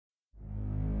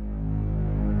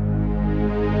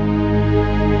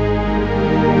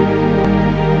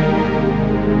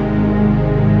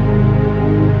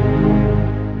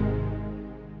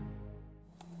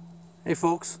Hey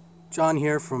folks, John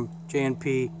here from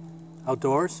J&P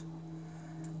Outdoors.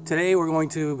 Today we're going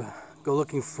to go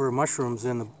looking for mushrooms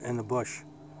in the bush.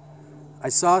 I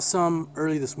saw some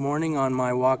early this morning on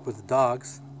my walk with the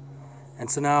dogs,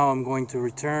 and so now I'm going to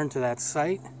return to that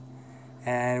site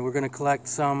and we're going to collect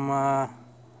some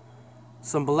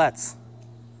boletes.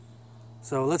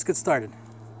 So let's get started.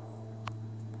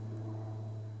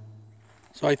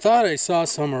 So I thought I saw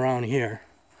some around here.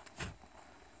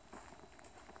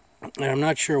 And I'm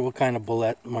not sure what kind of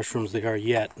bolete mushrooms they are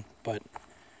yet, but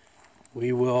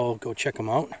we will go check them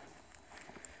out.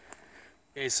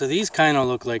 Okay, so these kind of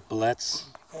look like boletes.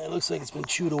 It looks like it's been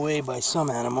chewed away by some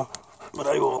animal, but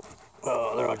I will,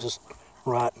 oh, they're all just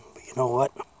rotten, but you know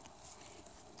what?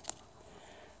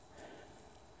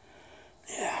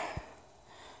 Yeah,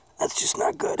 that's just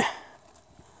not good.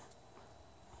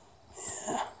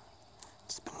 Yeah,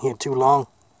 it's been here too long.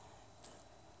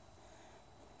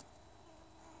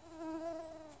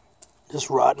 Just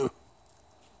rotten.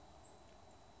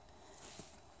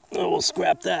 Oh, we'll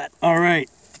scrap that. Alright,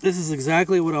 this is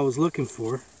exactly what I was looking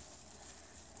for.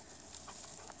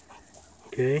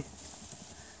 Okay. I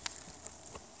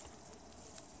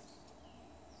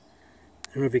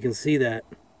don't know if you can see that.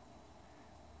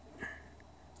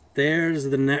 There's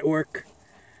the network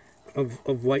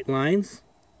of white lines.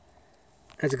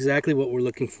 That's exactly what we're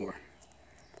looking for.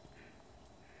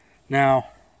 Now,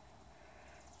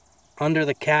 under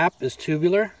the cap is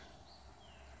tubular.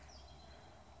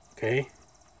 Okay. You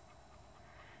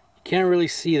can't really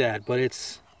see that, but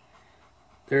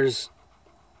there's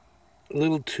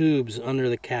little tubes under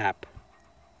the cap.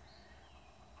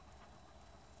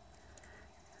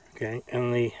 Okay,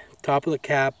 and the top of the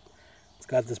cap, it's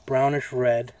got this brownish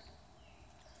red.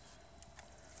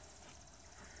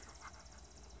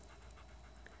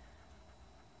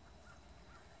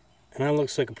 And that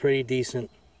looks like a pretty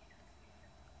decent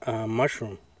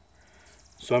mushroom.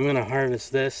 So I'm going to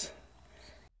harvest this.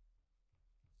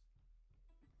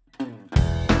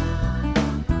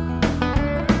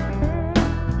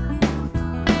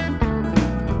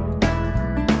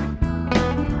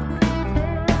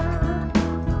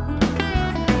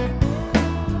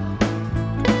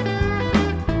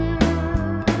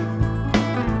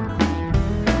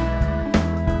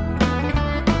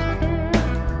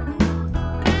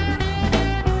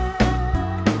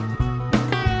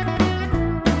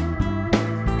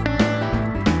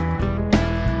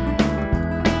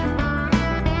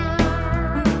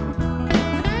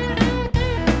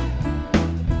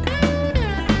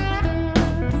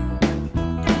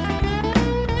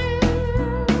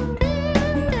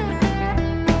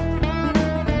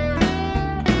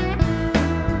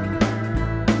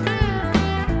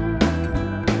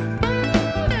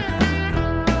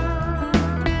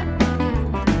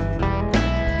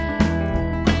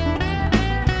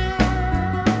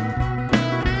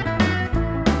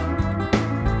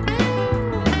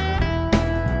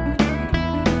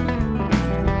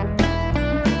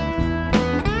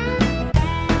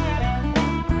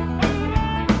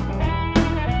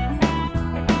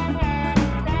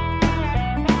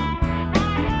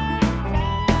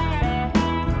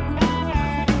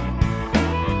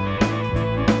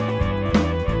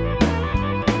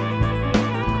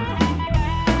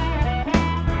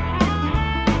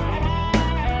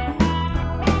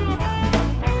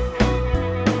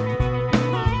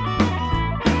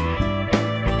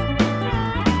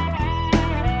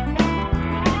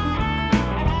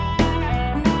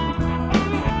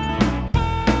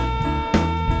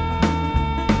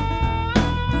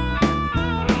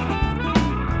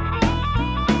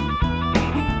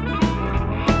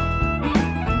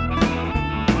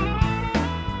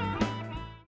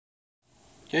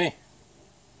 Okay,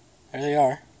 there they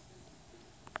are.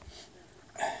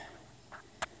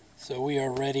 So we are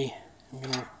ready.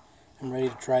 I'm ready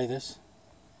to try this.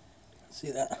 See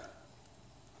that?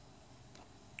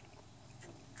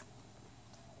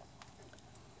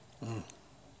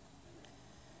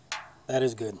 That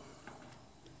is good.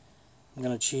 I'm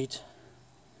gonna cheat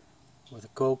with a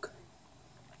Coke.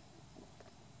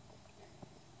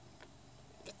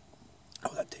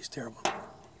 Oh, that tastes terrible.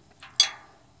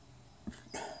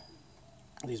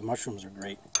 These mushrooms are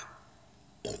great.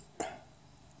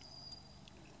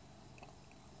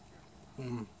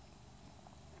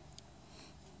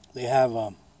 They have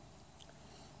a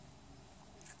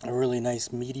really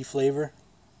nice meaty flavor.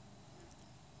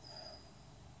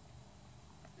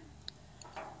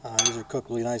 These are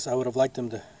cooked really nice. I would have liked them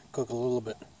to cook a little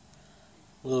bit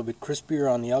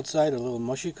crispier on the outside, a little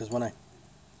mushy, because when I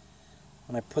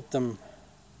put them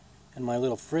in my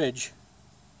little fridge,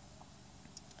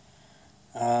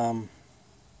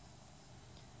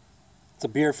 It's a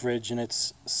beer fridge and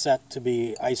it's set to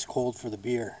be ice cold for the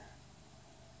beer.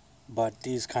 But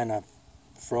these kind of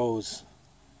froze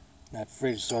in that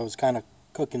fridge, so I was kind of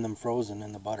cooking them frozen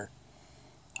in the butter.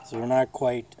 So they're not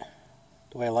quite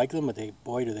the way I like them, but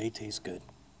boy do they taste good.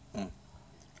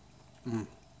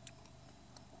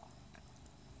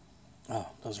 Oh,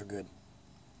 those are good.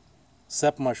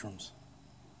 Sep mushrooms,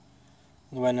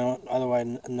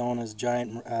 otherwise known as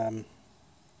giant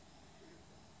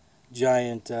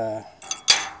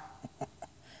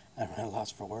I'm at a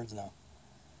loss for words now.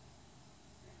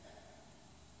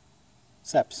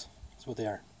 Seps, that's what they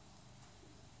are.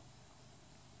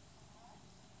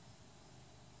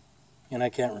 And I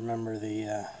can't remember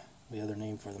the other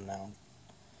name for them now.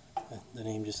 The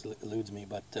name just eludes me,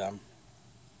 but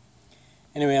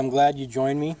anyway, I'm glad you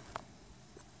joined me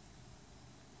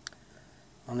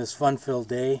on this fun-filled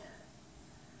day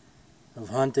of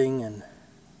hunting and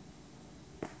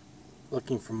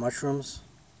looking for mushrooms,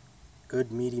 good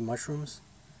meaty mushrooms,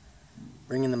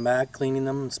 bringing them back, cleaning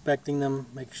them, inspecting them,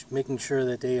 making sure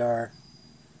that they are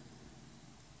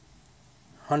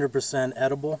 100%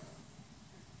 edible,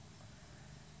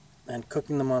 and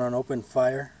cooking them on an open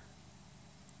fire,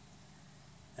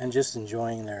 and just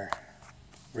enjoying their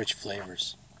rich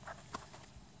flavors.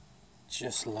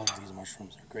 Just love these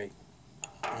mushrooms, they're great.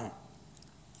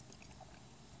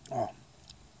 Oh,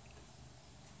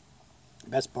 the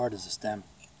best part is the stem.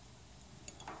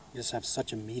 You just have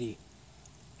such a meaty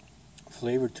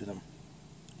flavor to them.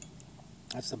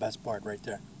 That's the best part right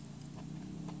there.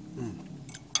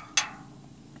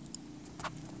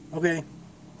 Okay,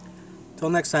 till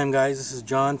next time guys, this is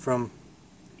John from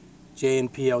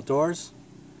J&P Outdoors.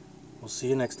 We'll see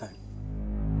you next time.